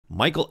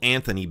Michael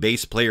Anthony,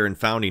 bass player and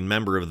founding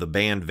member of the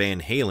band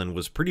Van Halen,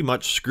 was pretty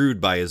much screwed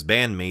by his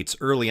bandmates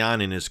early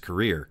on in his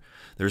career.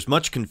 There's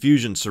much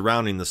confusion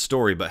surrounding the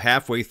story, but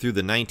halfway through the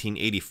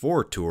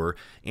 1984 tour,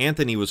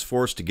 Anthony was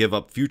forced to give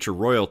up future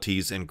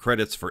royalties and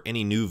credits for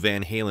any new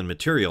Van Halen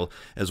material,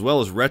 as well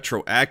as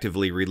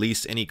retroactively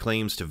release any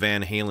claims to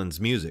Van Halen's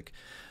music.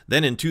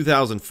 Then in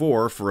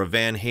 2004, for a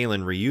Van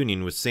Halen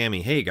reunion with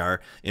Sammy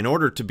Hagar, in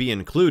order to be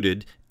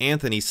included,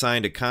 Anthony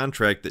signed a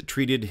contract that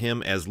treated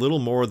him as little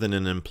more than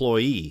an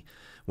employee.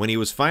 When he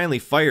was finally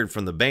fired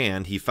from the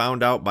band, he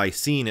found out by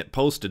seeing it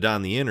posted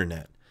on the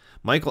internet.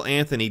 Michael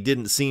Anthony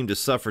didn't seem to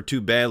suffer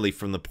too badly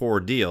from the poor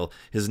deal.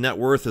 His net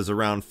worth is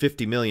around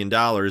 $50 million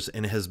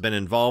and has been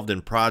involved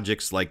in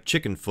projects like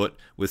Chickenfoot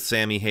with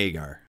Sammy Hagar.